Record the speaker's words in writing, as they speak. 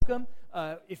welcome.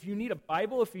 If you need a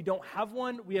Bible, if you don't have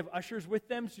one, we have ushers with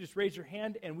them, so just raise your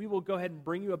hand and we will go ahead and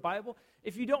bring you a Bible.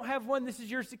 If you don't have one, this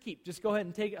is yours to keep. Just go ahead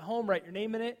and take it home, write your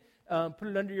name in it, put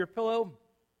it under your pillow,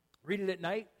 read it at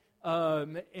night.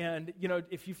 And,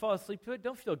 if you fall asleep to it,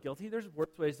 don't feel guilty. There's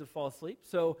worse ways to fall asleep.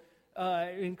 So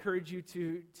I encourage you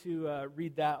to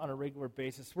read that on a regular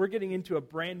basis. We're getting into a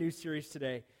brand new series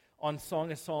today on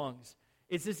Song of Songs.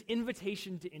 It's this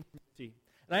invitation to intimacy.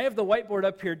 And I have the whiteboard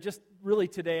up here just really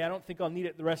today. I don't think I'll need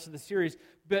it the rest of the series.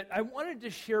 But I wanted to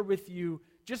share with you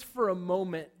just for a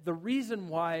moment the reason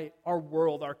why our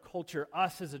world, our culture,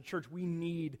 us as a church, we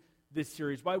need this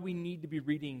series, why we need to be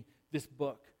reading this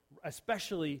book,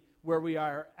 especially where we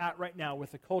are at right now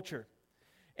with the culture.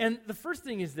 And the first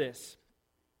thing is this.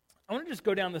 I want to just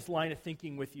go down this line of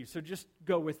thinking with you, so just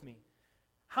go with me.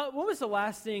 What was the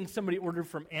last thing somebody ordered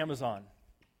from Amazon?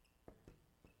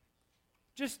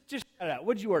 Just shout it out.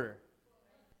 What did you order?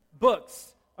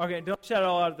 Books. Okay, don't shout it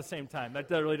all out at the same time. That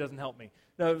really doesn't help me.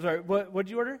 No, sorry. What did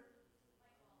you order?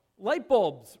 Light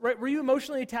bulbs. Right? Were you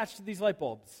emotionally attached to these light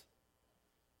bulbs?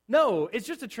 No, it's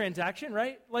just a transaction,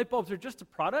 right? Light bulbs are just a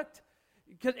product.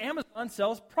 Because Amazon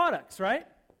sells products, right?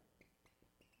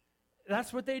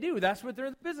 That's what they do. That's what they're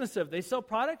in the business of. They sell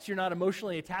products. You're not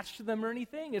emotionally attached to them or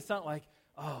anything. It's not like,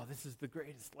 oh, this is the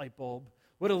greatest light bulb.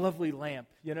 What a lovely lamp.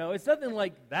 It's nothing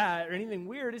like that or anything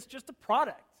weird. It's just a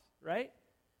product, right?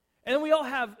 And then we all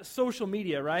have social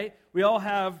media, right? We all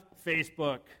have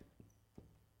Facebook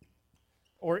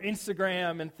or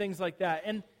Instagram and things like that.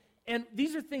 And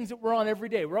these are things that we're on every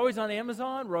day. We're always on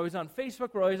Amazon. We're always on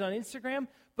Facebook. We're always on Instagram.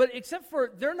 But except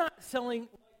for they're not selling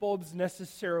light bulbs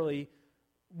necessarily.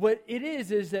 What it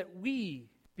is that we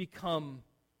become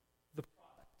the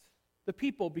product. The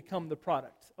people become the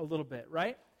product a little bit,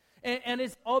 right? And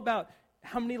it's all about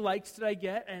how many likes did I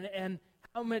get and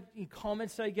how many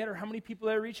comments did I get or how many people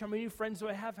did I reach, how many new friends do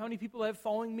I have, how many people have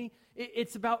following me.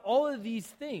 It's about all of these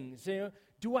things.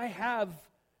 Do I have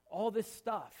all this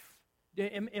stuff?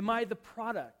 Am I the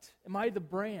product? Am I the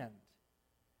brand?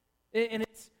 And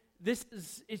it's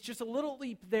just a little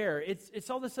leap there. It's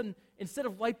all of a sudden, instead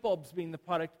of light bulbs being the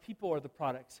product, people are the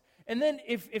products. And then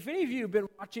if any of you have been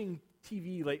watching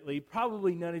TV lately,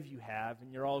 probably none of you have,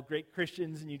 and you're all great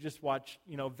Christians and you just watch,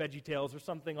 VeggieTales or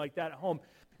something like that at home,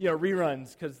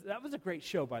 reruns, because that was a great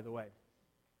show, by the way.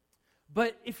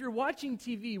 But if you're watching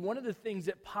TV, one of the things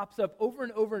that pops up over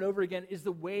and over and over again is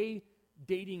the way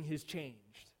dating has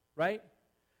changed, right?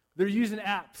 They're using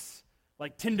apps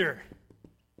like Tinder.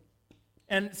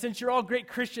 And since you're all great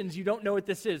Christians, you don't know what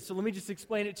this is. So let me just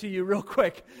explain it to you real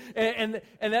quick. And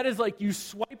that is like you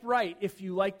swipe right if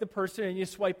you like the person and you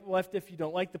swipe left if you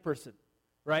don't like the person,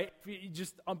 right?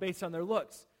 Just based on their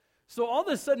looks. So all of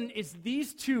a sudden, it's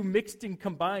these two mixed and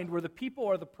combined where the people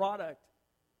are the product,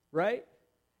 right?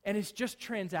 And it's just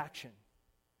transaction.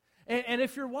 And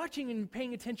if you're watching and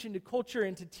paying attention to culture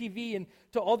and to TV and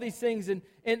to all these things, and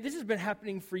this has been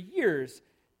happening for years,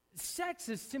 sex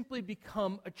has simply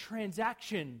become a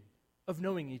transaction of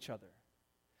knowing each other.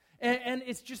 And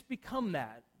it's just become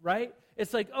that, right?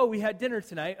 It's like, oh, we had dinner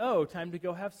tonight. Oh, time to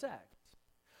go have sex.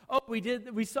 Oh,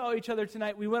 we saw each other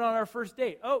tonight. We went on our first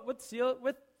date. Oh, let's seal it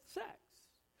with sex.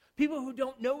 People who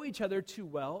don't know each other too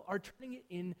well are turning it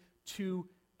into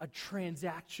a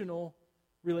transactional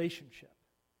relationship.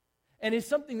 And it's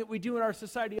something that we do in our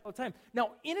society all the time.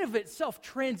 Now, in of itself,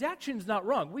 transaction is not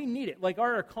wrong. We need it. Like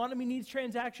our economy needs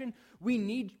transaction. We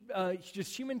need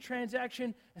just human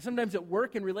transaction. And sometimes at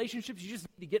work and relationships, you just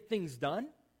need to get things done.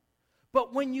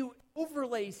 But when you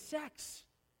overlay sex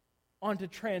onto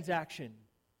transaction,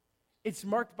 it's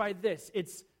marked by this.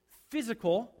 It's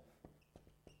physical.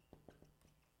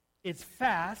 It's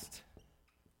fast.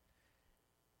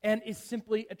 And it's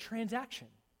simply a transaction.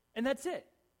 And that's it.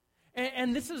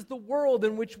 And this is the world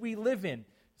in which we live in.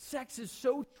 Sex is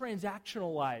so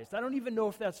transactionalized. I don't even know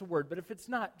if that's a word, but if it's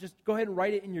not, just go ahead and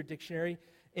write it in your dictionary,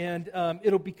 and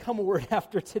it'll become a word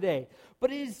after today.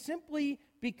 But it has simply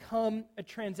become a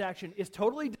transaction. It's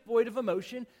totally devoid of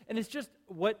emotion, and it's just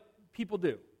what people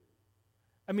do.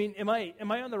 I mean, am I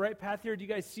on the right path here? Do you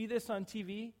guys see this on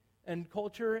TV and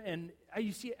culture? And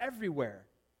you see it everywhere.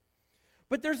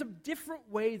 But there's a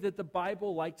different way that the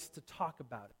Bible likes to talk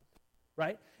about it.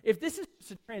 Right? If this is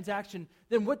just a transaction,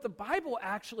 then what the Bible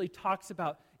actually talks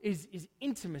about is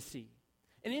intimacy.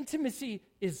 And intimacy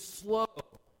is slow.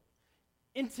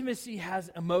 Intimacy has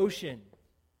emotion.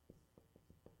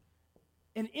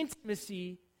 And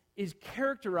intimacy is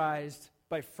characterized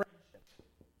by friendship.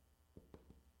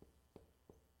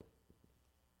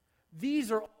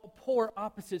 These are all polar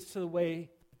opposites to the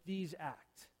way these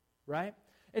act, right?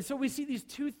 And so we see these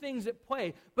two things at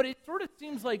play, but it sort of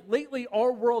seems like lately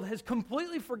our world has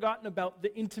completely forgotten about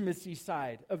the intimacy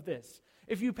side of this.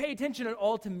 If you pay attention at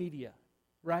all to media,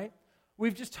 right?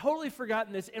 We've just totally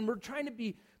forgotten this, and we're trying to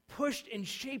be pushed and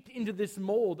shaped into this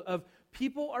mold of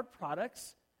people are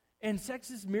products, and sex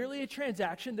is merely a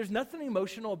transaction. There's nothing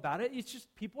emotional about it. It's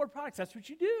just people are products. That's what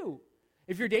you do.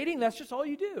 If you're dating, that's just all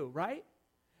you do, right?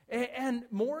 And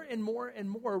more and more and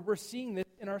more, we're seeing this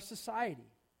in our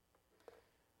society.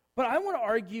 But I want to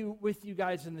argue with you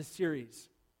guys in this series,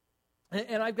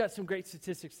 and I've got some great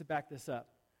statistics to back this up,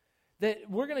 that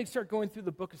we're going to start going through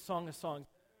the book of Song of Songs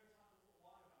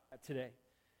today.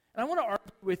 And I want to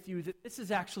argue with you that this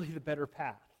is actually the better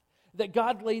path, that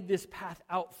God laid this path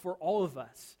out for all of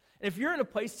us. And if you're in a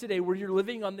place today where you're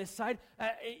living on this side,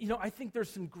 I think there's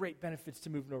some great benefits to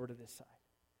moving over to this side.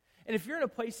 And if you're in a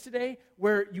place today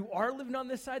where you are living on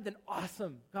this side, then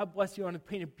awesome. God bless you. I want to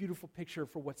paint a beautiful picture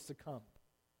for what's to come.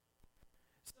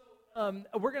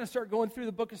 We're going to start going through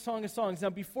the book of Song of Songs. Now,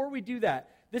 before we do that,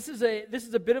 this is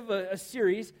a bit of a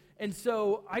series, and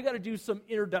so I got to do some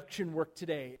introduction work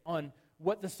today on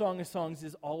what the Song of Songs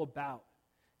is all about.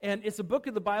 And it's a book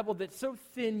of the Bible that's so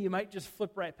thin you might just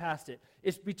flip right past it.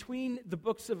 It's between the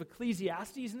books of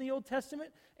Ecclesiastes in the Old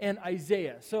Testament and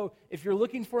Isaiah. So if you're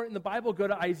looking for it in the Bible, go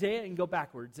to Isaiah and go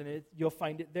backwards, and you'll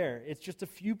find it there. It's just a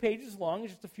few pages long.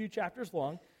 It's just a few chapters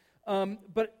long.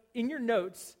 But in your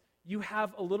notes, you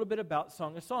have a little bit about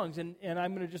Song of Songs, and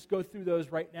I'm going to just go through those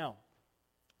right now.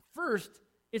 First,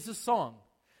 it's a song.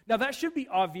 Now, that should be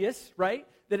obvious, right,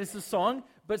 that it's a song,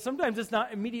 but sometimes it's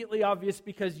not immediately obvious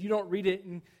because you don't read it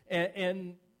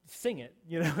and sing it.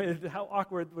 You know, how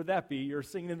awkward would that be? You're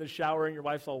singing in the shower, and your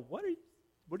wife's all, what are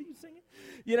you singing?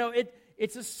 You know,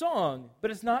 it's a song,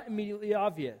 but it's not immediately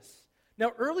obvious.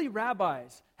 Now, early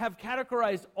rabbis have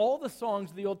categorized all the songs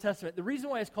of the Old Testament. The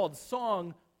reason why it's called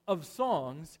Song of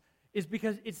Songs is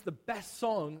because it's the best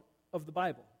song of the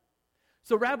Bible.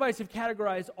 So rabbis have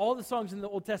categorized all the songs in the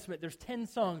Old Testament. There's 10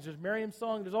 songs. There's Miriam's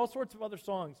song. There's all sorts of other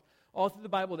songs all through the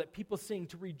Bible that people sing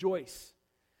to rejoice.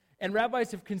 And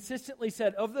rabbis have consistently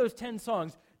said, of those 10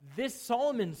 songs, this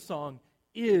Solomon's song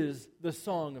is the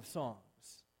Song of Songs.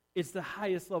 It's the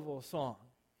highest level of song.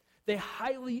 They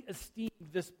highly esteem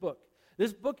this book.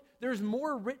 This book, there's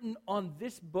more written on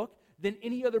this book than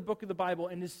any other book of the Bible,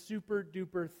 and is super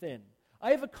duper thin.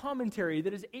 I have a commentary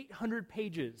that is 800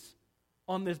 pages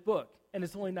on this book, and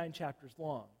it's only 9 chapters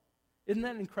long. Isn't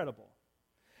that incredible?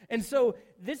 And so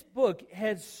this book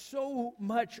has so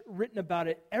much written about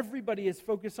it. Everybody is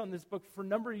focused on this book for a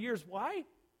number of years. Why?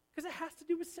 Because it has to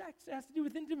do with sex. It has to do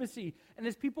with intimacy. And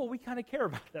as people, we kind of care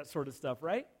about that sort of stuff,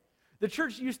 right? The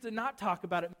church used to not talk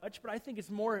about it much, but I think it's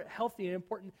more healthy and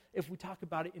important if we talk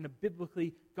about it in a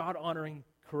biblically God-honoring,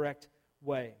 correct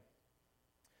way.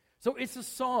 So it's a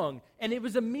song, and it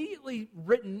was immediately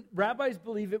written, rabbis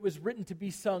believe it was written to be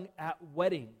sung at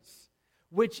weddings,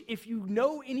 which if you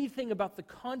know anything about the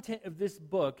content of this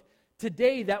book,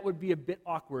 today that would be a bit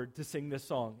awkward to sing this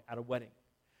song at a wedding.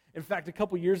 In fact, a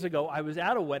couple years ago, I was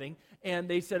at a wedding, and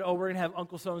they said, we're going to have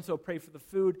Uncle so-and-so pray for the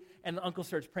food, and the uncle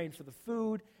starts praying for the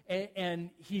food, and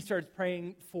he starts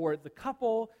praying for the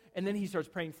couple, and then he starts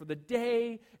praying for the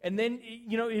day, and then,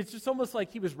 it's just almost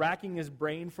like he was racking his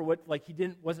brain for what, like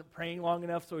wasn't praying long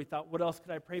enough, so he thought, what else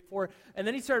could I pray for? And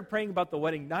then he started praying about the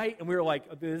wedding night, and we were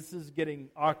like, this is getting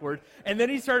awkward. And then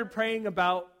he started praying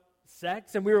about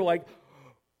sex, and we were like,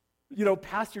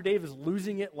 Pastor Dave is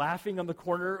losing it, laughing on the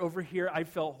corner over here. I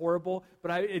felt horrible,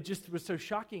 but it just was so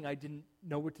shocking, I didn't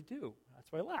know what to do. That's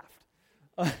why I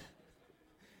laughed.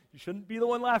 You shouldn't be the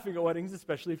one laughing at weddings,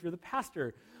 especially if you're the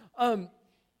pastor.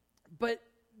 But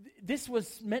this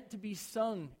was meant to be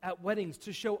sung at weddings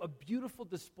to show a beautiful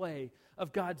display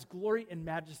of God's glory and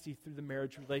majesty through the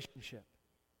marriage relationship.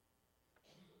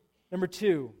 Number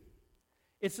 2,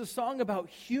 it's a song about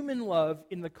human love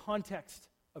in the context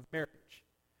of marriage.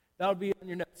 That'll be on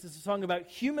your notes. It's a song about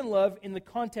human love in the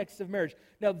context of marriage.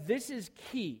 Now, this is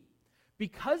key.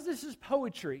 Because this is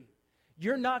poetry,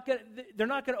 they're not going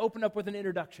to open up with an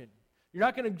introduction. You're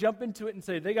not going to jump into it and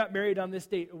say, they got married on this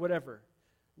date or whatever.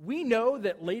 We know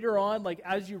that later on, like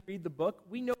as you read the book,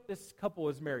 we know this couple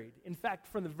is married. In fact,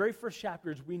 from the very first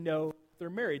chapters, we know they're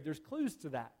married. There's clues to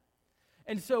that.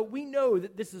 And so we know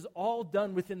that this is all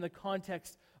done within the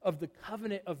context of the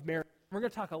covenant of marriage. We're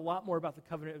going to talk a lot more about the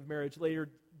covenant of marriage later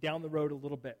down the road a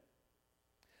little bit.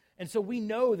 And so we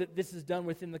know that this is done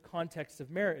within the context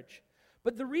of marriage.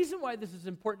 But the reason why this is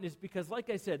important is because, like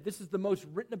I said, this is the most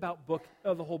written about book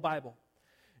of the whole Bible.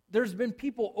 there's been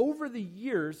people over the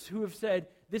years who have said,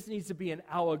 this needs to be an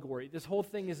allegory. This whole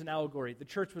thing is an allegory. The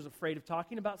church was afraid of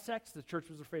talking about sex. The church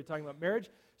was afraid of talking about marriage.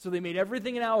 So they made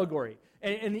everything an allegory.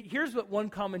 And here's what one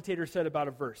commentator said about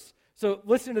a verse. So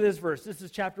listen to this verse. This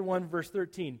is chapter 1, verse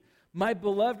 13. My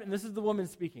beloved, and this is the woman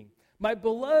speaking, my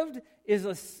beloved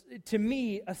is to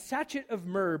me a sachet of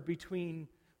myrrh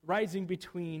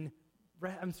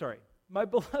my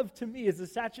beloved to me is a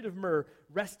sachet of myrrh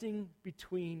resting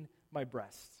between my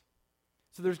breasts.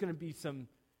 So there's going to be some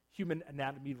human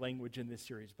anatomy language in this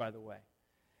series, by the way.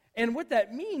 And what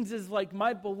that means is, like,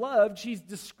 my beloved, she's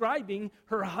describing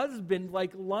her husband,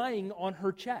 like, lying on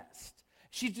her chest.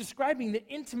 She's describing the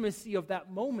intimacy of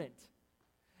that moment.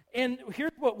 And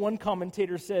here's what one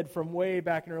commentator said from way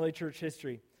back in early church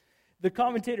history. The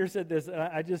commentator said this, and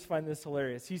I just find this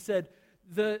hilarious. He said,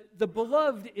 the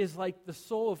beloved is like the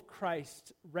soul of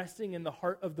Christ resting in the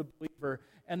heart of the believer,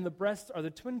 and the breasts are the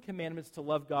twin commandments to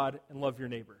love God and love your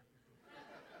neighbor.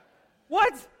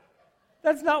 What?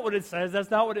 That's not what it says.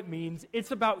 That's not what it means.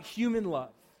 It's about human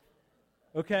love.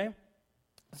 Okay?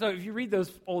 So if you read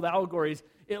those old allegories,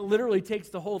 it literally takes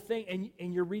the whole thing,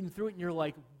 and you're reading through it, and you're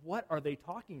like, what are they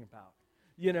talking about?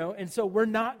 You know? And so we're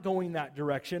not going that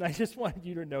direction. I just wanted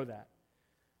you to know that.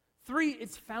 3,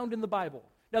 it's found in the Bible.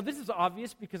 Now, this is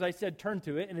obvious because I said turn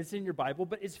to it, and it's in your Bible,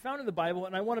 but it's found in the Bible,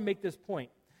 and I want to make this point.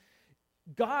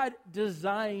 God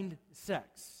designed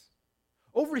sex.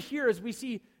 Over here, as we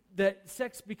see that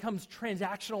sex becomes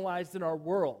transactionalized in our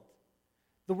world,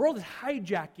 the world is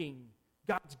hijacking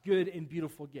God's good and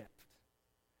beautiful gift.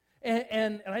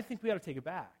 And I think we ought to take it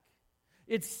back.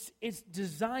 It's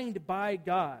designed by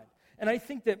God. And I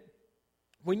think that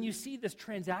when you see this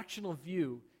transactional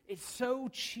view, it so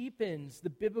cheapens the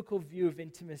biblical view of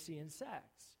intimacy and sex.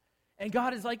 And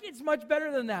God is like, it's much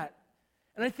better than that.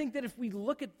 And I think that if we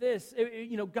look at this,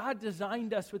 God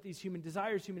designed us with these human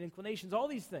desires, human inclinations, all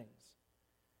these things.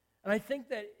 And I think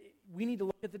that we need to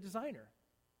look at the designer,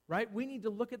 right? We need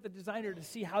to look at the designer to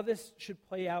see how this should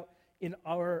play out in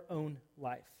our own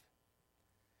life.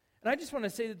 And I just want to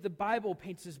say that the Bible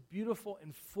paints this beautiful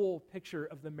and full picture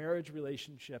of the marriage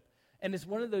relationship. And it's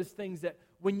one of those things that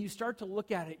when you start to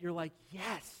look at it, you're like,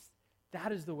 yes,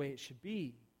 that is the way it should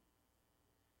be.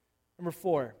 Number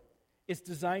 4, it's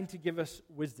designed to give us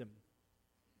wisdom.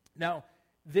 Now,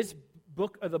 this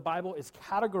book of the Bible is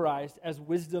categorized as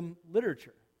wisdom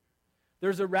literature.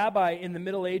 There's a rabbi in the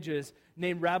Middle Ages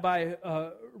named Rabbi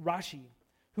Rashi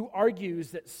who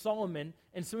argues that Solomon,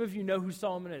 and some of you know who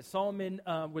Solomon is. Solomon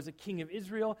was a king of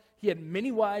Israel. He had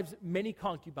many wives, many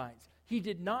concubines. He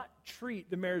did not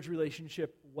treat the marriage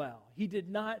relationship well. He did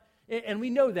not, and we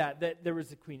know that there was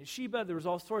the Queen of Sheba, there was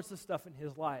all sorts of stuff in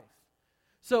his life.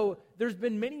 So there's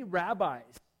been many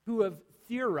rabbis who have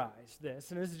theorized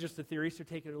this, and this is just a theory, so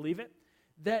take it or leave it,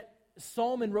 that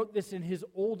Solomon wrote this in his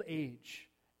old age,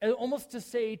 almost to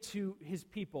say to his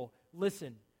people,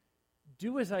 listen,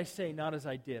 do as I say, not as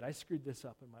I did. I screwed this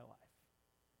up in my life.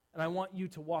 And I want you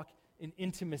to walk in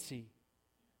intimacy,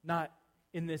 not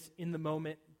in this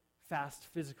in-the-moment, fast,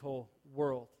 physical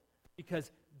world.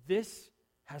 Because this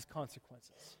has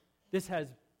consequences. This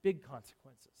has big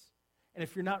consequences. And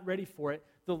if you're not ready for it,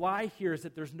 the lie here is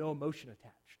that there's no emotion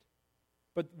attached.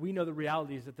 But we know the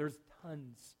reality is that there's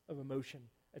tons of emotion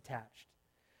attached.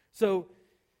 So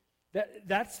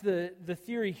that's the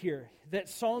theory here, that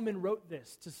Solomon wrote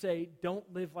this to say, don't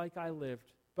live like I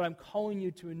lived, but I'm calling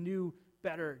you to a new,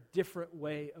 better, different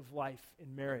way of life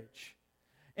in marriage.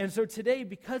 And so today,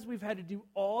 because we've had to do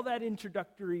all that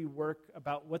introductory work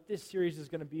about what this series is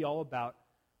going to be all about,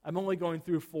 I'm only going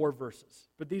through 4 verses,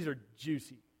 but these are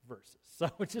juicy verses. So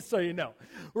just so you know,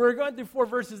 we're going through 4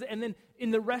 verses, and then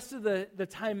in the rest of the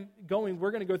time going,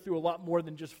 we're going to go through a lot more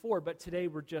than just 4, but today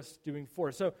we're just doing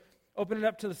 4. So open it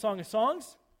up to the Song of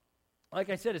Songs. Like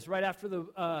I said, it's right after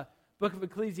the book of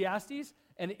Ecclesiastes,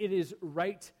 and it is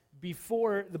right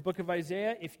before the book of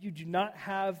Isaiah. If you do not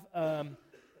have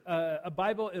a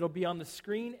Bible, it'll be on the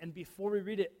screen. And before we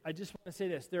read it, I just want to say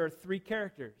this. There are 3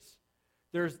 characters.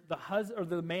 There's the husband or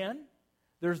the man.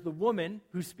 There's the woman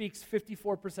who speaks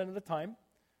 54% of the time.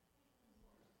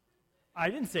 I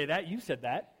didn't say that. You said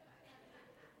that.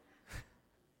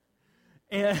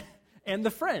 and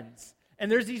the friends.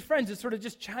 And there's these friends that sort of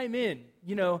just chime in,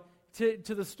 to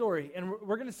the story. And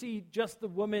we're going to see just the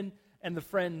woman and the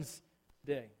friends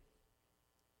today.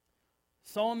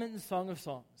 Solomon's Song of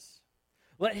Songs.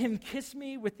 Let him kiss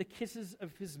me with the kisses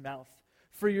of his mouth,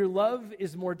 for your love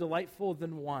is more delightful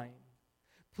than wine.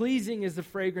 Pleasing is the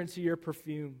fragrance of your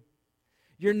perfume.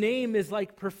 Your name is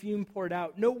like perfume poured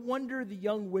out. No wonder the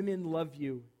young women love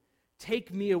you.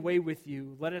 Take me away with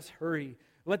you. Let us hurry.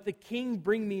 Let the king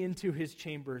bring me into his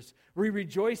chambers. We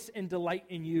rejoice and delight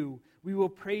in you. We will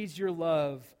praise your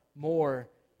love more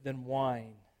than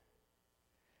wine.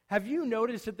 Have you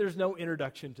noticed that there's no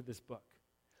introduction to this book?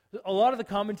 A lot of the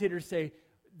commentators say,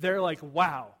 they're like,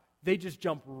 wow, they just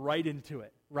jump right into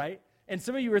it, right? And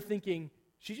some of you are thinking,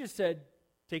 she just said,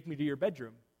 take me to your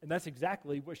bedroom. And that's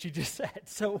exactly what she just said.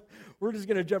 So we're just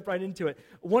going to jump right into it.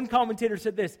 One commentator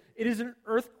said this: it is an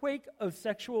earthquake of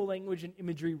sexual language and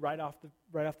imagery right off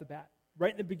the bat, right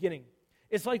in the beginning.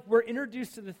 It's like we're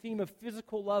introduced to the theme of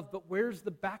physical love, but where's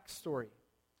the backstory?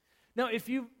 Now, if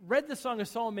you've read the Song of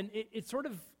Solomon, it sort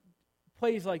of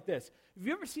plays like this. Have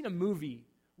you ever seen a movie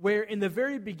where in the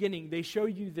very beginning they show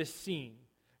you this scene,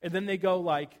 and then they go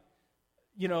like,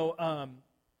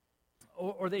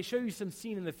 or they show you some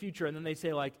scene in the future, and then they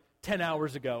say like 10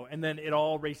 hours ago, and then it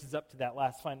all races up to that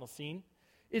last final scene?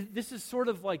 This is sort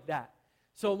of like that.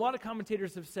 So a lot of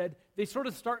commentators have said they sort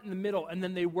of start in the middle, and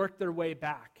then they work their way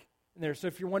back in there. So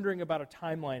if you're wondering about a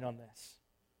timeline on this.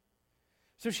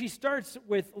 So she starts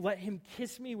with, let him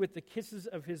kiss me with the kisses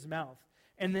of his mouth.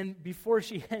 And then before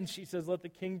she ends, she says, let the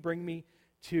king bring me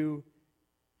to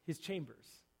his chambers.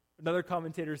 Another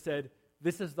commentator said,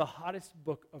 this is the hottest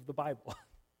book of the Bible.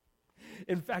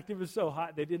 In fact, it was so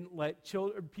hot, they didn't let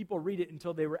people read it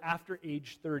until they were after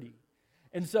age 30.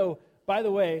 And so, by the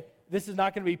way, this is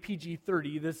not going to be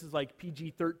PG-30. This is like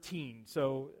PG-13.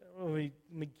 So let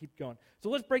me keep going. So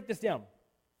let's break this down.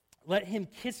 Let him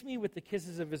kiss me with the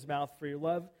kisses of his mouth, for your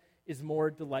love is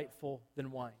more delightful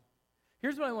than wine.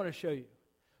 Here's what I want to show you.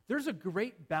 There's a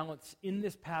great balance in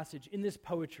this passage, in this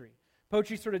poetry.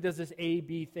 Poetry sort of does this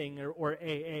A-B thing or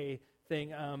AA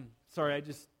thing. Sorry, I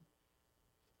just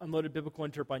unloaded biblical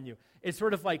interp on you. It's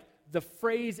sort of like the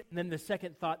phrase and then the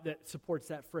second thought that supports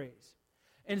that phrase.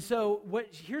 And so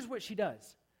here's what she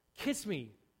does. Kiss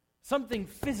me. Something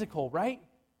physical, right?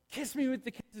 Kiss me with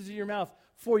the kisses of your mouth,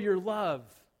 for your love,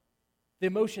 the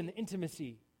emotion, the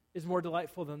intimacy is more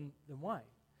delightful than wine.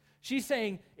 She's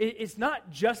saying it's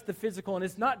not just the physical and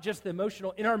it's not just the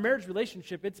emotional. In our marriage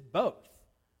relationship, it's both.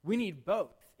 We need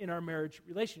both in our marriage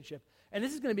relationship. And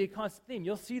this is going to be a constant theme.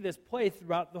 You'll see this play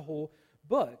throughout the whole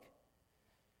book.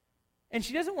 And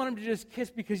she doesn't want him to just kiss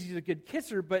because he's a good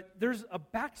kisser, but there's a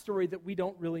backstory that we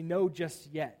don't really know just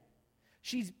yet.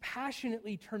 She's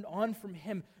passionately turned on from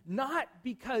him, not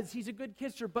because he's a good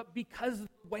kisser, but because of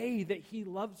the way that he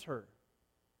loves her.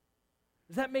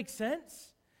 Does that make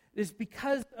sense? It's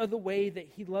because of the way that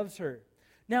he loves her.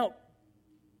 Now,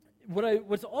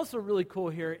 what's also really cool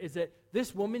here is that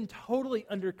this woman totally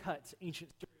undercuts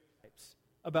ancient stereotypes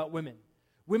about women.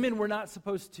 Women were not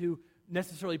supposed to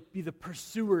necessarily be the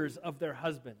pursuers of their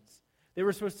husbands. They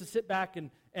were supposed to sit back and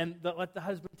let the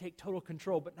husband take total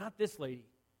control, but not this lady.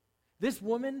 This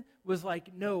woman was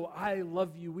like, no, I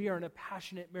love you. We are in a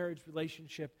passionate marriage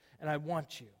relationship, and I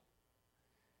want you.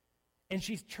 And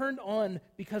she's turned on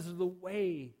because of the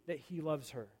way that he loves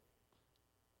her.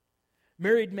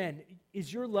 Married men,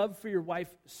 is your love for your wife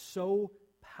so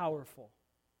powerful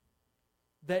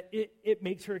that it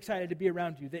makes her excited to be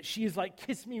around you, that she's like,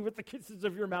 kiss me with the kisses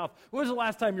of your mouth? When was the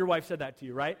last time your wife said that to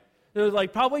you, right? It was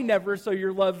like, probably never, so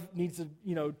your love needs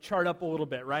to, chart up a little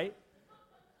bit, right?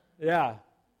 Yeah.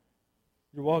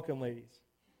 You're welcome, ladies.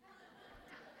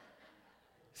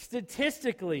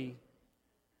 Statistically,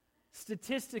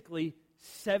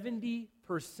 70%,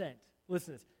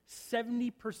 listen to this,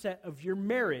 70% of your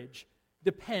marriage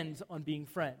depends on being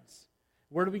friends.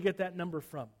 Where do we get that number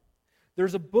from?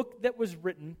 There's a book that was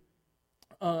written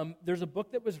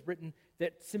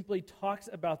that simply talks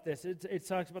about this. It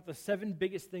talks about the 7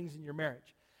 biggest things in your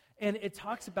marriage. And it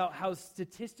talks about how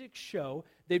statistics show,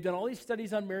 they've done all these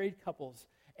studies on married couples,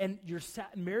 and your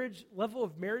level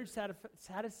of marriage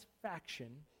satisfaction,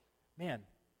 man,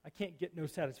 I can't get no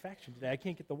satisfaction today. I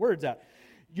can't get the words out.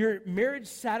 Your marriage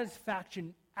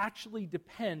satisfaction actually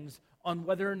depends on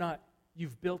whether or not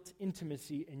you've built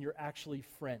intimacy and you're actually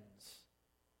friends.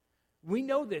 We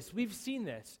know this. We've seen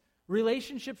this.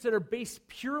 Relationships that are based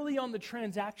purely on the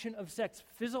transaction of sex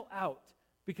fizzle out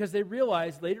because they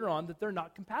realize later on that they're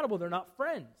not compatible. They're not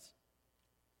friends.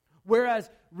 Whereas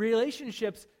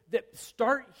relationships that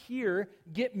start here,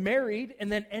 get married,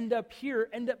 and then end up here,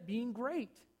 end up being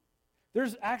great.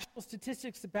 There's actual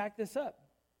statistics to back this up.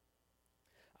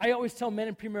 I always tell men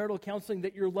in premarital counseling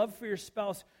that your love for your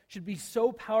spouse should be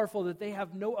so powerful that they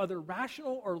have no other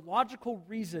rational or logical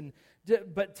reason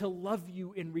but to love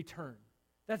you in return.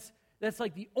 That's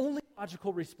like the only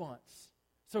logical response.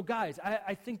 So guys,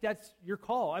 I think that's your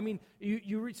call. I mean,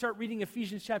 you start reading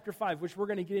Ephesians chapter 5, which we're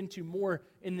going to get into more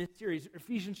in this series.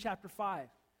 Ephesians chapter 5,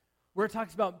 where it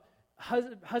talks about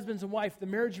husbands and wife, the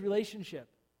marriage relationship.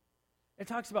 It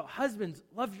talks about husbands,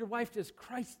 love your wife as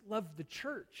Christ loved the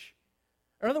church.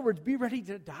 In other words, be ready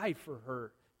to die for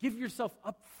her. Give yourself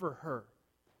up for her.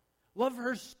 Love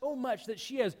her so much that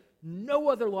she has no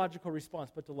other logical response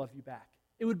but to love you back.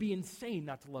 It would be insane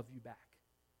not to love you back.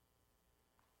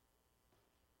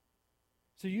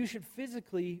 So you should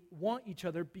physically want each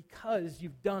other because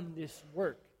you've done this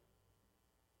work.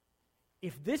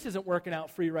 If this isn't working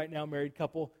out for you right now, married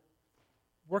couple,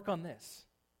 work on this.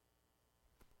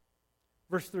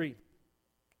 Verse 3.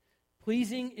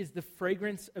 Pleasing is the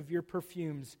fragrance of your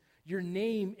perfumes. Your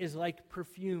name is like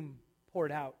perfume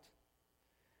poured out.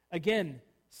 Again,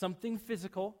 something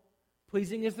physical.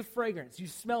 Pleasing is the fragrance. You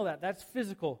smell that. That's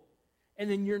physical.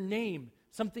 And then your name,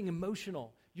 something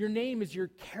emotional. Your name is your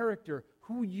character,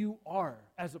 who you are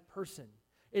as a person.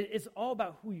 It's all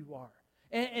about who you are.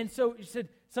 And so you said,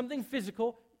 something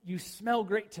physical, you smell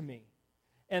great to me.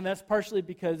 And that's partially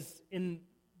because in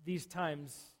these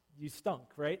times, you stunk,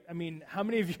 right? I mean, how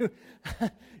many of you,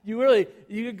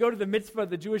 you can go to the mitzvah,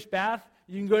 the Jewish bath,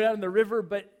 you can go down in the river,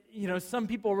 but, some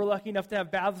people were lucky enough to have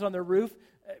baths on their roof,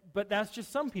 but that's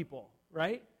just some people,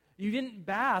 right? You didn't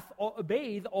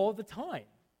bathe all the time.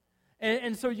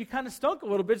 And so you kind of stunk a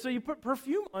little bit, so you put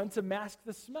perfume on to mask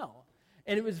the smell.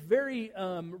 And it was very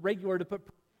regular to put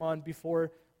perfume on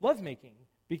before lovemaking,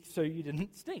 so you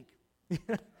didn't stink.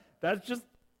 That's just,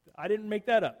 I didn't make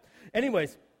that up.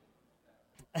 Anyways,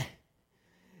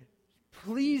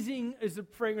 pleasing is the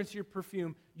fragrance of your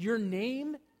perfume. Your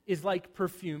name is like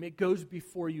perfume. It goes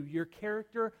before you. Your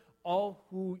character, all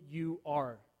who you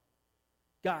are.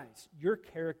 Guys, your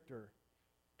character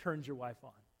turns your wife on.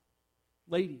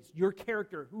 Ladies, your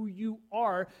character, who you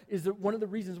are, is one of the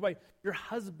reasons why your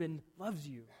husband loves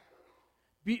you.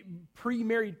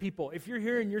 Pre-married people, if you're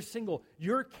here and you're single,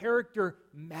 your character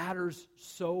matters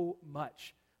so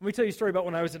much. Let me tell you a story about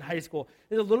when I was in high school.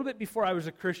 It was a little bit before I was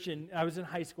a Christian. I was in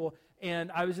high school,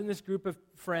 and I was in this group of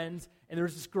friends, and there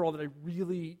was this girl that I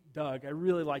really dug. I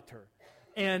really liked her,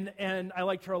 and I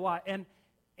liked her a lot. And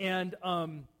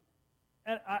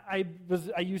I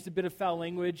used a bit of foul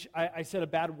language. I said a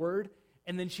bad word,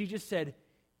 and then she just said,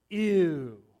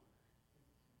 "Ew."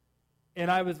 And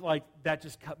I was like, that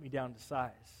just cut me down to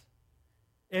size.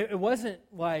 It wasn't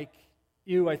like,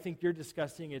 "Ew, I think you're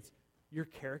disgusting." It's your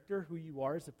character, who you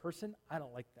are as a person. I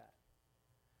don't like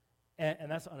that. And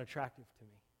that's unattractive to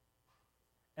me.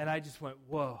 And I just went,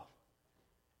 whoa.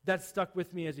 That stuck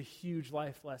with me as a huge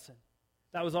life lesson.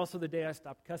 That was also the day I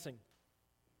stopped cussing,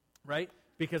 right?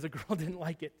 Because a girl didn't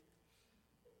like it.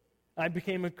 I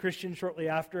became a Christian shortly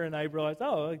after, and I realized,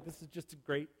 this is just a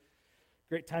great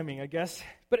timing, I guess.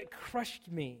 But it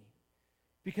crushed me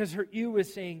because her ew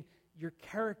was saying, your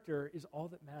character is all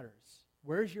that matters.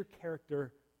 Where's your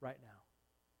character right now?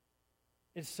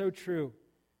 It's so true.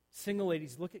 Single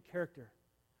ladies, look at character.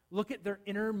 Look at their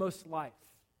innermost life.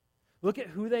 Look at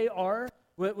who they are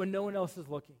when no one else is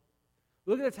looking.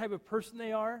 Look at the type of person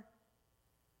they are.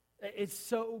 It's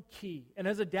so key. And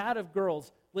as a dad of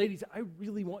girls, ladies, I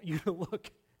really want you to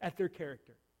look at their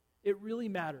character. It really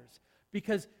matters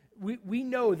because we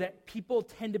know that people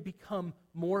tend to become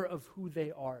more of who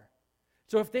they are.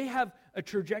 So if they have a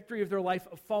trajectory of their life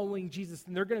of following Jesus,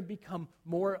 then they're going to become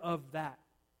more of that.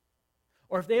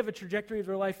 Or if they have a trajectory of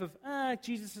their life of,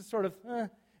 Jesus is sort of,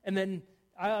 and then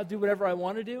I'll do whatever I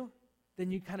want to do,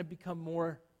 then you kind of become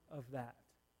more of that.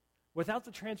 Without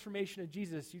the transformation of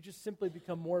Jesus, you just simply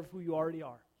become more of who you already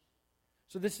are.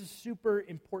 So this is super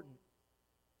important.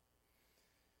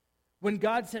 When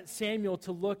God sent Samuel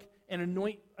to look and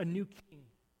anoint a new king,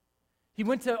 he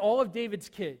went to all of David's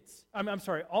kids.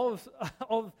 All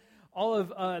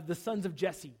of the sons of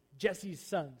Jesse, Jesse's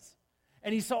sons.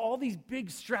 And he saw all these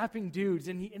big strapping dudes,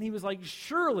 and he was like,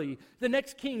 surely the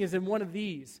next king is in one of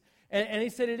these. And he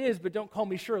said, it is, but don't call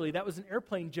me Shirley. That was an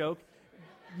airplane joke,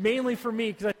 mainly for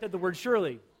me because I said the word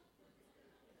Shirley.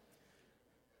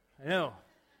 I know.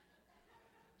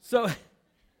 So,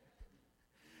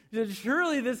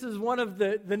 surely this is one of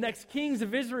the next kings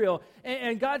of Israel.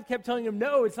 And God kept telling him,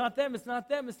 no, it's not them, it's not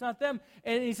them, it's not them.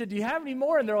 And he said, do you have any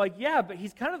more? And they're like, yeah, but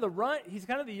he's kind of the runt. He's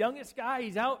kind of the youngest guy.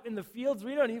 He's out in the fields.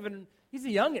 He's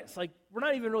the youngest. Like, we're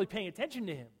not even really paying attention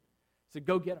to him. He said,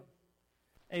 go get him.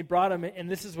 And he brought him, and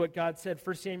this is what God said.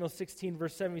 1 Samuel 16,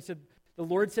 verse 7, he said, the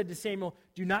Lord said to Samuel,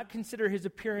 do not consider his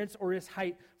appearance or his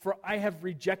height, for I have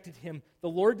rejected him. The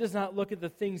Lord does not look at the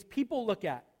things people look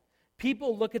at.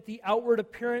 People look at the outward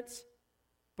appearance,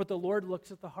 but the Lord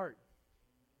looks at the heart.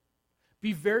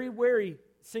 Be very wary,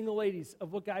 single ladies,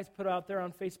 of what guys put out there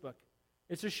on Facebook.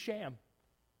 It's a sham.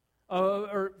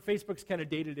 Or Facebook's kind of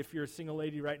dated if you're a single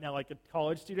lady right now, like a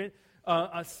college student.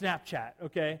 A Snapchat,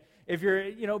 okay? If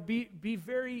you're, be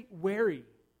very wary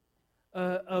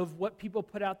of what people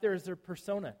put out there as their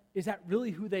persona. Is that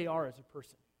really who they are as a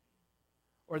person?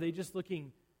 Or are they just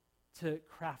looking to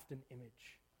craft an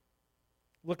image?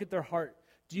 Look at their heart.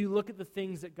 Do you look at the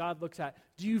things that God looks at?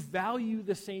 Do you value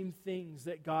the same things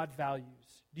that God values?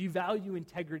 Do you value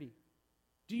integrity?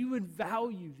 Do you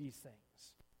value these things?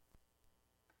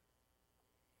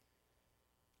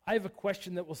 I have a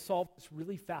question that will solve this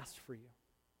really fast for you.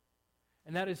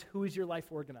 And that is, who is your life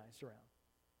organized around?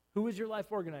 Who is your life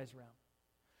organized around?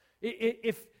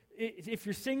 If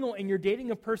you're single and you're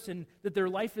dating a person that their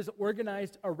life is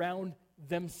organized around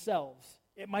themselves,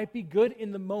 it might be good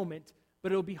in the moment,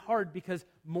 but it'll be hard because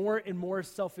more and more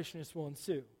selfishness will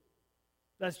ensue.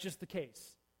 That's just the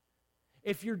case.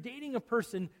 If you're dating a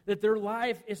person that their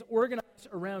life is organized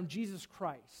around Jesus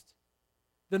Christ,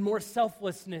 then more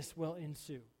selflessness will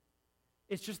ensue.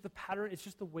 It's just the pattern, it's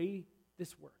just the way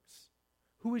this works.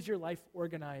 Who is your life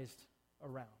organized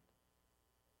around?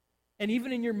 And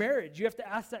even in your marriage, you have to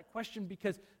ask that question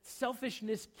because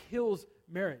selfishness kills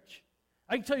marriage.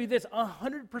 I can tell you this,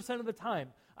 100% of the time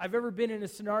I've ever been in a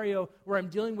scenario where I'm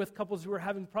dealing with couples who are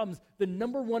having problems, the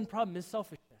number one problem is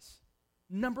selfishness.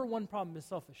 Number one problem is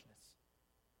selfishness.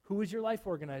 Who is your life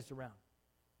organized around?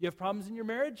 You have problems in your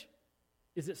marriage?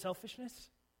 Is it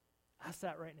selfishness? Ask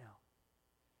that right now.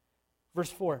 Verse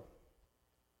 4.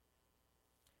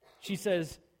 She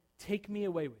says, "Take me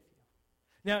away with you."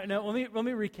 Now let me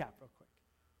recap real quick.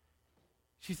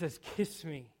 She says, "Kiss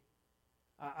me.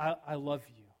 I love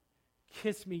you.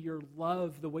 Kiss me. Your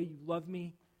love, the way you love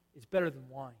me, is better than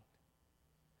wine."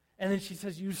 And then she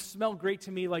says, "You smell great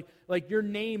to me, like your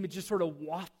name, it just sort of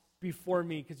wafts before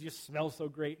me because you smell so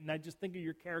great. And I just think of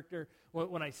your character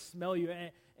when I smell you,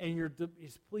 and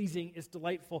it's pleasing, it's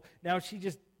delightful." Now she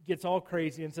just gets all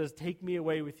crazy and says, "Take me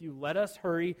away with you. Let us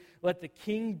hurry. Let the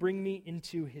king bring me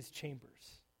into his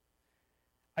chambers."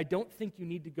 I don't think you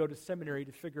need to go to seminary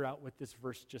to figure out what this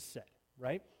verse just said,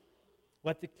 right?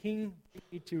 Let the king bring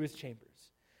me to his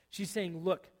chambers. She's saying,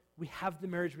 look, we have the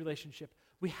marriage relationship.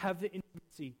 We have the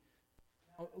intimacy.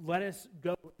 Now let us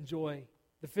go enjoy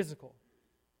the physical.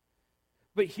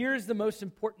 But here's the most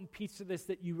important piece of this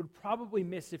that you would probably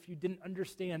miss if you didn't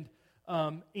understand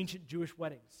ancient Jewish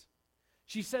weddings.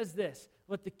 She says this,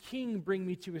 "Let the king bring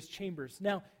me to his chambers."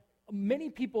 Now, many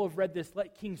people have read this,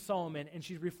 "Let King Solomon," and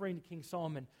she's referring to King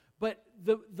Solomon. But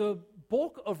the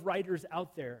bulk of writers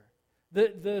out there,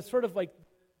 the sort of like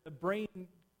the brain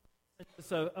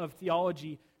of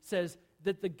theology says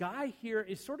that the guy here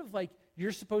is sort of like,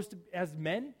 you're supposed to, as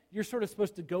men, you're sort of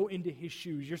supposed to go into his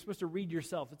shoes. You're supposed to read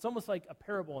yourself. It's almost like a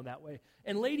parable in that way.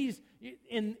 And ladies,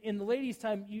 in the ladies'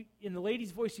 time, in the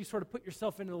lady's voice, you sort of put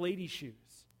yourself into the lady's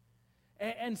shoes.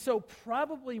 And so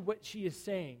probably what she is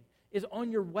saying is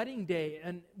on your wedding day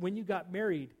and when you got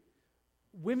married,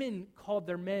 women called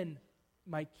their men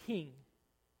my king,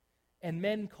 and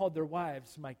men called their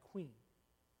wives my queen.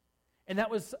 And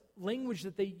that was language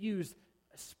that they used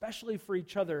especially for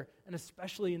each other and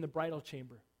especially in the bridal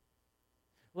chamber.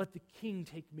 Let the king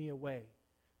take me away.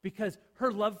 Because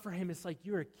her love for him is like,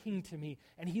 you're a king to me.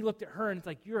 And he looked at her and it's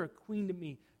like, you're a queen to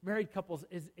me. Married couples,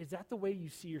 is that the way you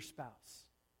see your spouse?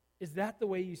 Is that the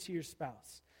way you see your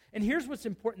spouse? And here's what's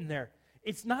important there.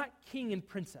 It's not king and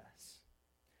princess.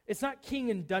 It's not king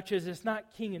and duchess. It's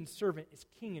not king and servant. It's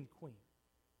king and queen.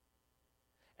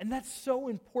 And that's so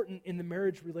important in the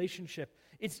marriage relationship.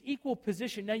 It's equal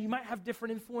position. Now, you might have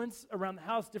different influence around the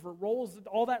house, different roles,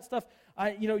 all that stuff.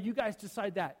 You guys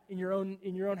decide that in your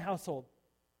own household.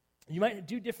 You might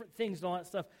do different things and all that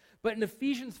stuff. But in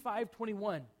Ephesians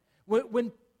 5:21,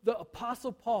 when the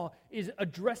Apostle Paul is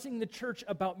addressing the church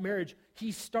about marriage,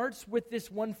 he starts with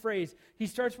this one phrase. He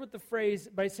starts with the phrase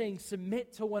by saying,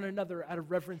 "Submit to one another out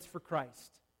of reverence for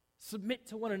Christ." Submit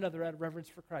to one another out of reverence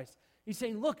for Christ. He's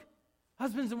saying, look,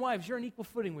 husbands and wives, you're on equal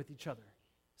footing with each other.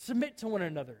 Submit to one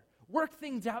another. Work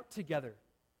things out together.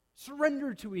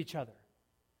 Surrender to each other.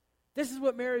 This is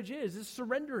what marriage is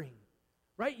surrendering.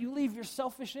 Right? You leave your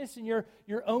selfishness and your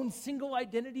own single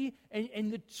identity,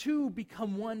 and the two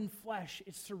become one flesh.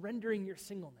 It's surrendering your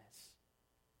singleness.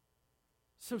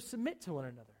 So submit to one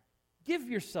another. Give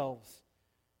yourselves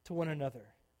to one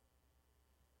another.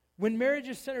 When marriage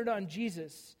is centered on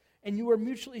Jesus and you are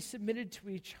mutually submitted to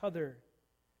each other,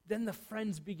 then the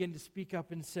friends begin to speak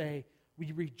up and say,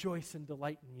 "We rejoice and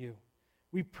delight in you.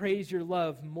 We praise your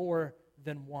love more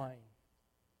than wine."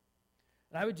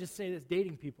 And I would just say this,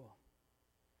 dating people.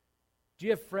 Do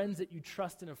you have friends that you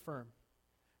trust and affirm?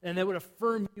 And that would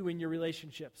affirm you in your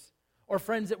relationships? Or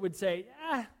friends that would say,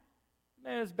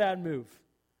 man, it's a bad move.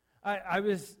 I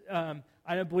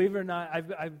don't believe it or not,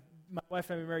 my wife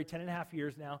and I have been married 10 and a half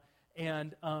years now,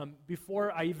 And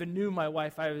before I even knew my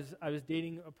wife, I was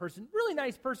dating a person, really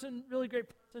nice person, really great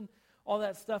person, all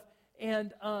that stuff.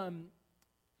 And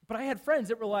but I had friends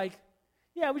that were like,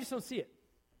 yeah, we just don't see it.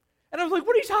 And I was like,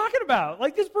 what are you talking about?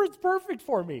 Like, this person's perfect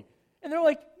for me. And they're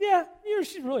like, yeah,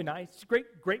 she's really nice. She's a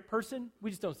great person. We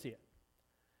just don't see it.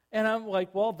 And I'm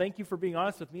like, well, thank you for being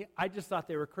honest with me. I just thought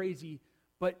they were crazy.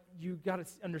 But you got to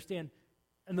understand,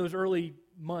 in those early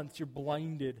months, you're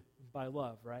blinded by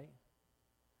love, right?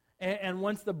 And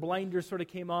once the blinders sort of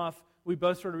came off, we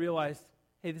both sort of realized,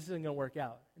 hey, this isn't going to work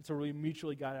out. And so we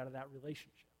mutually got out of that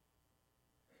relationship.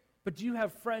 But do you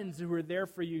have friends who are there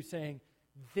for you saying,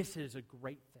 this is a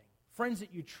great thing? Friends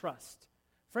that you trust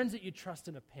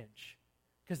in a pinch.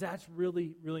 Because that's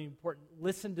really, really important.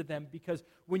 Listen to them, because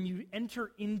when you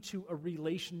enter into a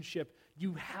relationship,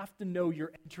 you have to know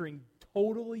you're entering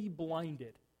totally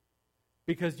blinded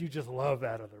because you just love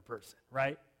that other person,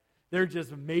 right? They're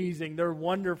just amazing. They're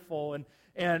wonderful.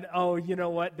 And oh, you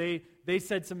know what? They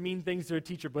said some mean things to a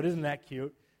teacher, but isn't that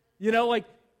cute?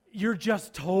 You're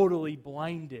just totally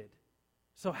blinded.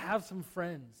 So have some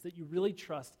friends that you really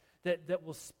trust that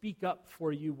will speak up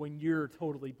for you when you're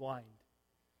totally blind.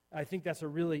 I think that's a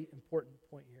really important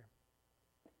point here.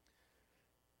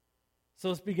 So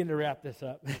let's begin to wrap this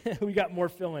up. We got more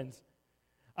fill-ins.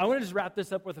 I want to just wrap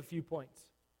this up with a few points.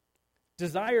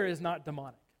 Desire is not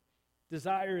demonic.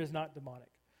 Desire is not demonic.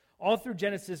 All through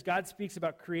Genesis, God speaks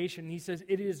about creation. He says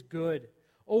it is good.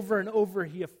 Over and over,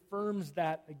 he affirms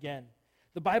that again.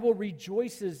 The Bible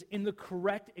rejoices in the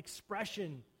correct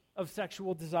expression of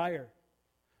sexual desire,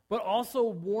 but also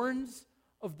warns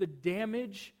of the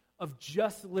damage of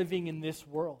just living in this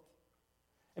world.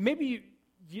 And maybe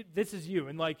this is you,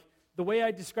 and like the way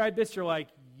I describe this, you're like,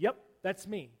 yep, that's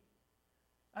me.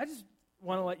 I just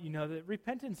want to let you know that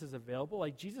repentance is available.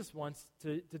 Like, Jesus wants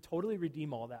to totally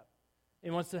redeem all that. He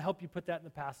wants to help you put that in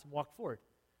the past and walk forward.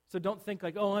 So don't think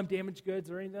like, oh, I'm damaged goods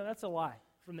or anything. That's a lie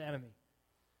from the enemy.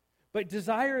 But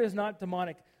desire is not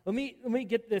demonic. Let me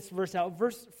get this verse out.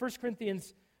 1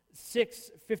 Corinthians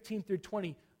 6, 15 through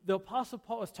 20. The Apostle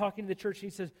Paul is talking to the church,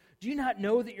 and he says, do you not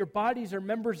know that your bodies are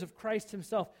members of Christ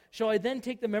himself? Shall I then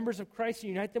take the members of Christ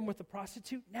and unite them with a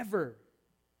prostitute? Never.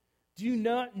 Do you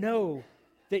not know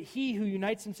that he who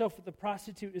unites himself with the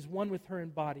prostitute is one with her in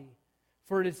body?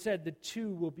 For it is said, the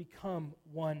two will become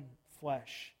one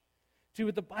flesh. See,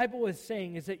 what the Bible is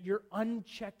saying is that your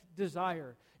unchecked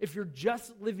desire, if you're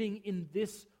just living in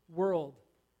this world,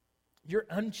 your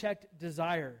unchecked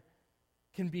desire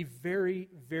can be very,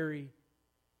 very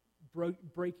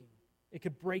breaking. It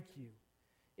could break you.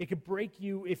 It could break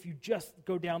you if you just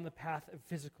go down the path of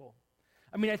physical.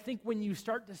 I mean, I think when you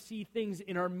start to see things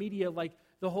in our media like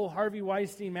the whole Harvey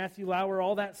Weinstein, Matthew Lauer,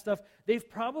 all that stuff, they've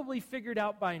probably figured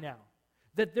out by now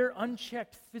that their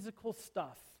unchecked physical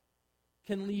stuff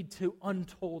can lead to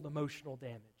untold emotional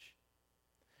damage.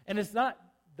 And it's not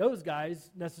those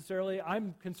guys necessarily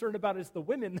I'm concerned about, it's the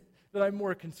women that I'm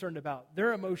more concerned about,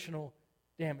 their emotional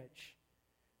damage.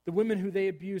 The women who they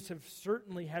abuse have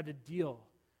certainly had to deal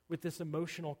with this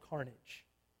emotional carnage.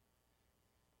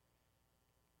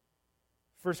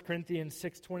 1 Corinthians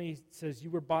 6:20 says, you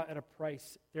were bought at a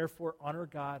price, therefore honor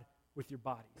God with your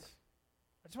bodies.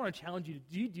 I just want to challenge you,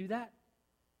 do you do that?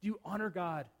 Do you honor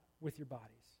God with your bodies?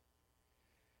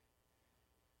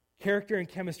 Character and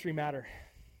chemistry matter.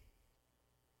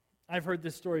 I've heard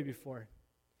this story before.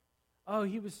 Oh,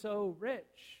 he was so rich.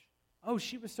 Oh,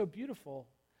 she was so beautiful.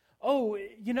 Oh,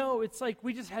 it's like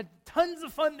we just had tons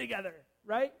of fun together,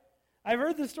 right? I've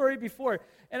heard this story before.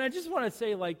 And I just want to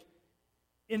say, like,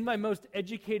 in my most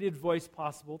educated voice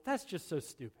possible, that's just so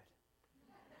stupid.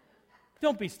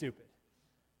 Don't be stupid.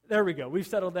 There we go. We've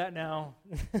settled that now.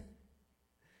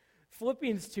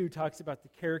 Philippians 2 talks about the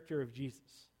character of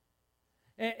Jesus.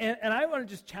 And I want to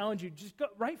just challenge you, just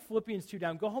write Philippians 2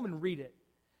 down, go home and read it,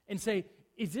 and say,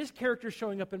 is this character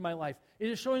showing up in my life?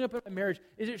 Is it showing up in my marriage?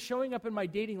 Is it showing up in my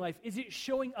dating life? Is it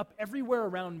showing up everywhere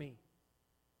around me?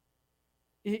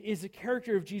 Is the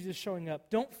character of Jesus showing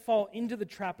up? Don't fall into the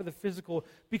trap of the physical,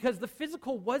 because the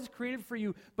physical was created for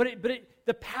you, but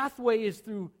the pathway is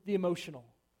through the emotional.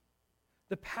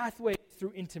 The pathway is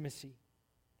through intimacy.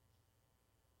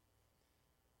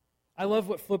 I love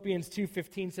what Philippians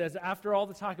 2:15 says. After all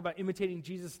the talk about imitating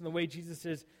Jesus and the way Jesus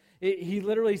is, he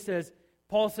literally says,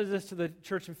 Paul says this to the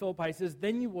church in Philippi, he says,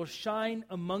 then you will shine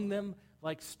among them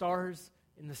like stars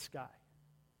in the sky.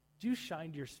 Do you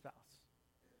shine to your spouse?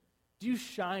 Do you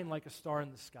shine like a star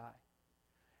in the sky?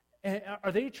 And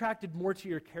are they attracted more to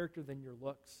your character than your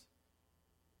looks?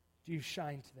 Do you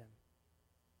shine to them?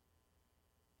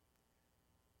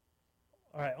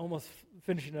 All right, almost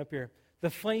finishing up here. The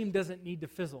flame doesn't need to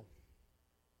fizzle.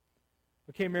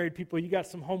 Okay, married people, you got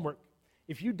some homework.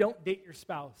 If you don't date your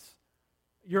spouse,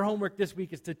 your homework this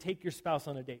week is to take your spouse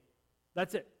on a date.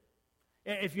 That's it.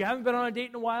 If you haven't been on a date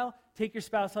in a while, take your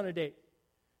spouse on a date.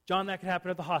 John, that could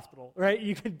happen at the hospital, right?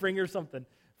 You could bring her something,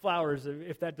 flowers,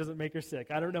 if that doesn't make her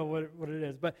sick. I don't know what it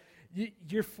is, but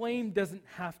your flame doesn't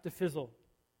have to fizzle.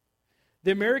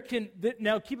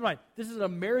 Now keep in mind, this is an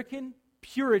American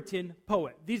Puritan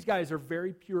poet. These guys are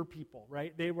very pure people,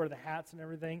 right? They wear the hats and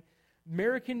everything.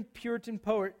 American Puritan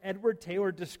poet Edward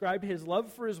Taylor described his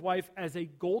love for his wife as a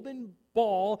golden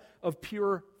ball of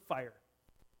pure fire.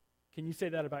 Can you say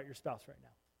that about your spouse right now?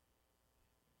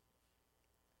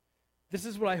 This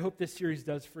is what I hope this series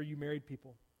does for you married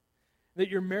people. That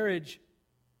your marriage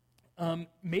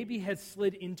maybe has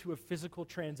slid into a physical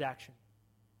transaction,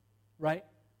 right?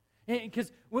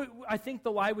 Because I think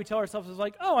the lie we tell ourselves is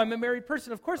like, oh, I'm a married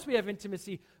person. Of course we have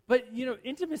intimacy. But,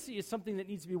 intimacy is something that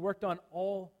needs to be worked on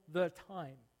all the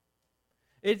time.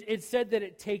 It's said that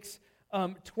it takes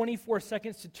 24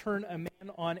 seconds to turn a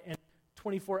man on and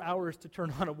 24 hours to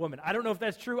turn on a woman. I don't know if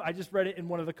that's true. I just read it in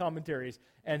one of the commentaries,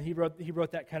 and he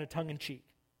wrote that kind of tongue-in-cheek.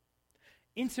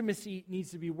 Intimacy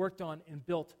needs to be worked on and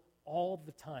built all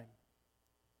the time.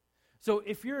 So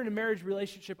if you're in a marriage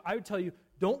relationship, I would tell you,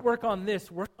 don't work on this,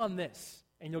 work on this,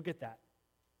 and you'll get that.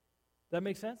 Does that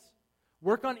make sense?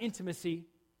 Work on intimacy,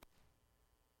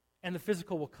 and the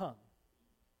physical will come.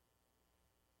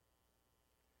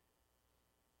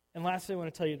 And lastly, I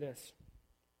want to tell you this.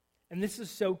 And this is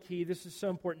so key, this is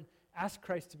so important. Ask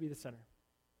Christ to be the center.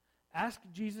 Ask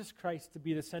Jesus Christ to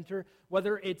be the center.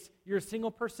 Whether it's you're a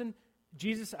single person,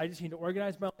 Jesus, I just need to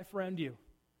organize my life around you.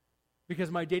 Because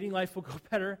my dating life will go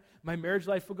better, my marriage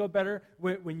life will go better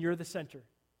when you're the center.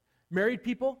 Married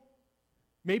people,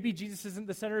 maybe Jesus isn't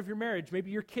the center of your marriage. Maybe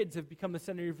your kids have become the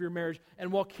center of your marriage.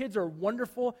 And while kids are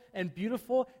wonderful and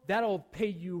beautiful, that'll pay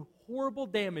you horrible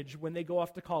damage when they go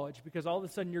off to college. Because all of a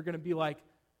sudden you're going to be like,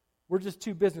 we're just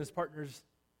two business partners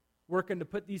working to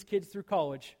put these kids through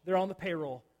college. They're on the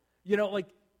payroll.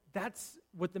 That's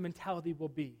what the mentality will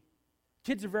be.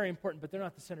 Kids are very important, but they're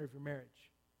not the center of your marriage.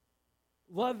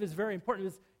 Love is very important.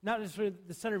 It's not necessarily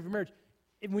the center of your marriage.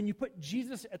 And when you put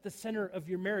Jesus at the center of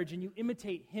your marriage and you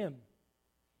imitate him,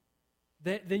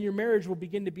 then your marriage will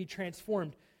begin to be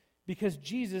transformed because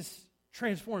Jesus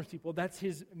transforms people. That's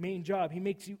his main job. He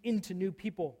makes you into new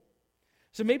people.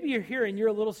 So maybe you're here and you're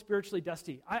a little spiritually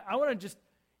dusty. I want to just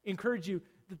encourage you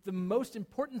that the most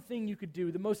important thing you could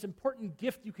do, the most important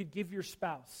gift you could give your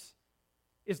spouse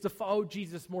is to follow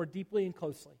Jesus more deeply and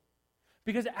closely.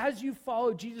 Because as you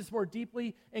follow Jesus more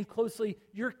deeply and closely,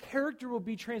 your character will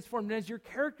be transformed. And as your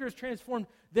character is transformed,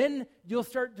 then you'll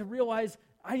start to realize,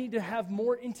 I need to have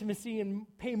more intimacy and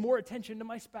pay more attention to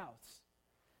my spouse.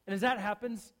 And as that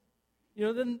happens,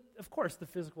 then of course the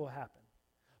physical will happen.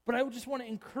 But I would just want to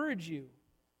encourage you.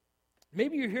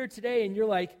 Maybe you're here today and you're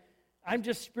like, I'm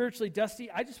just spiritually dusty.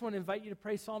 I just want to invite you to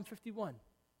pray Psalm 51.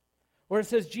 Where it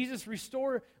says, Jesus,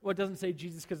 restore, well, it doesn't say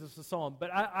Jesus because it's a psalm,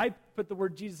 but I put the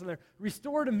word Jesus in there.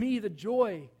 Restore to me the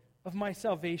joy of my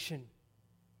salvation.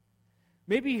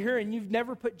 Maybe you're here and you've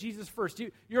never put Jesus first.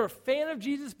 You're a fan of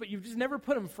Jesus, but you've just never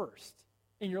put him first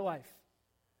in your life.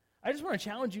 I just want to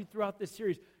challenge you throughout this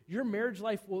series. Your marriage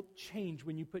life will change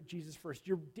when you put Jesus first.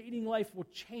 Your dating life will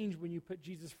change when you put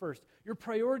Jesus first. Your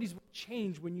priorities will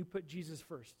change when you put Jesus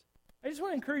first. I just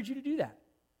want to encourage you to do that.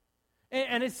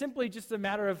 And it's simply just a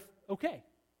matter of, okay,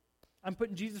 I'm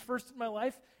putting Jesus first in my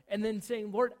life, and then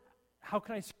saying, Lord, how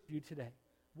can I serve you today?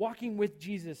 Walking with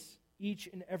Jesus each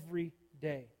and every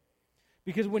day.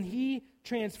 Because when he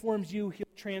transforms you, he'll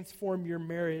transform your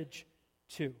marriage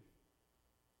too.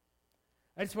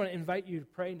 I just want to invite you to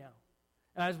pray now.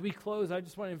 As we close, I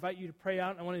just want to invite you to pray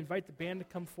out. I want to invite the band to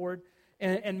come forward.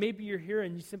 And maybe you're here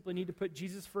and you simply need to put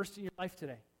Jesus first in your life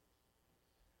today.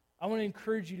 I want to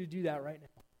encourage you to do that right now.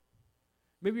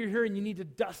 Maybe you're here and you need to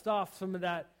dust off some of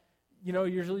that, you're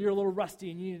a little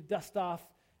rusty and you need to dust off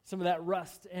some of that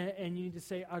rust and you need to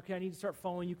say, okay, I need to start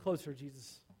following you closer,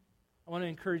 Jesus. I want to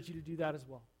encourage you to do that as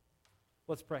well.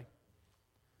 Let's pray.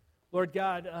 Lord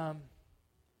God,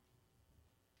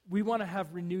 we want to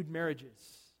have renewed marriages.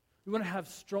 We want to have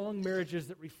strong marriages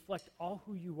that reflect all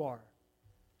who you are.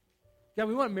 God,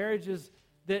 we want marriages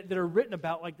that are written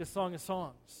about like the Song of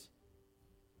Songs.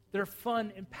 That are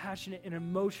fun and passionate and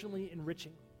emotionally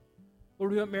enriching.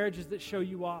 Lord, we want marriages that show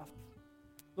you off.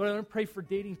 Lord, I want to pray for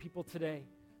dating people today,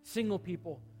 single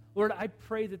people. Lord, I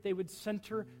pray that they would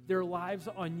center their lives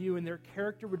on you and their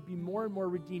character would be more and more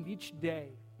redeemed each day.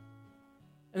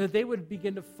 And that they would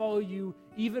begin to follow you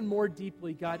even more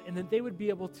deeply, God, and that they would be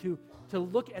able to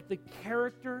look at the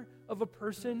character of a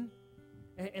person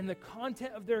and the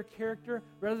content of their character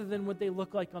rather than what they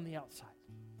look like on the outside.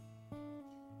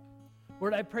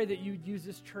 Lord, I pray that you'd use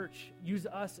this church, use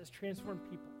us as transformed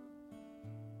people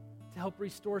to help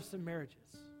restore some marriages.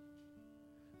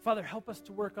 Father, help us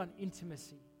to work on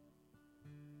intimacy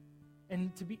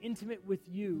and to be intimate with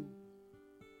you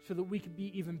so that we can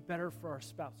be even better for our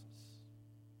spouses.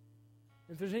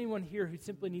 If there's anyone here who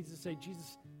simply needs to say,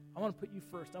 Jesus, I want to put you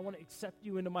first. I want to accept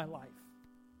you into my life.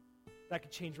 That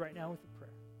could change right now with a prayer.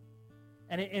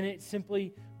 And it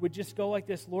simply would just go like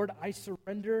this. Lord, I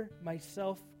surrender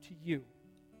myself to you.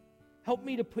 Help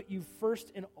me to put you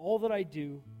first in all that I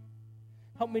do.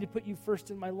 Help me to put you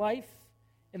first in my life,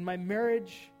 in my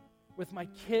marriage, with my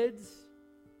kids,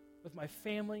 with my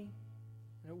family,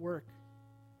 and at work.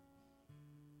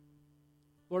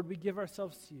 Lord, we give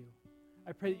ourselves to you.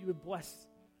 I pray that you would bless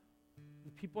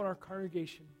the people in our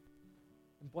congregation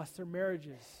and bless their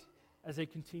marriages as they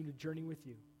continue to journey with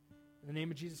you. In the name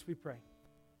of Jesus we pray.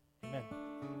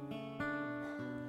 Amen.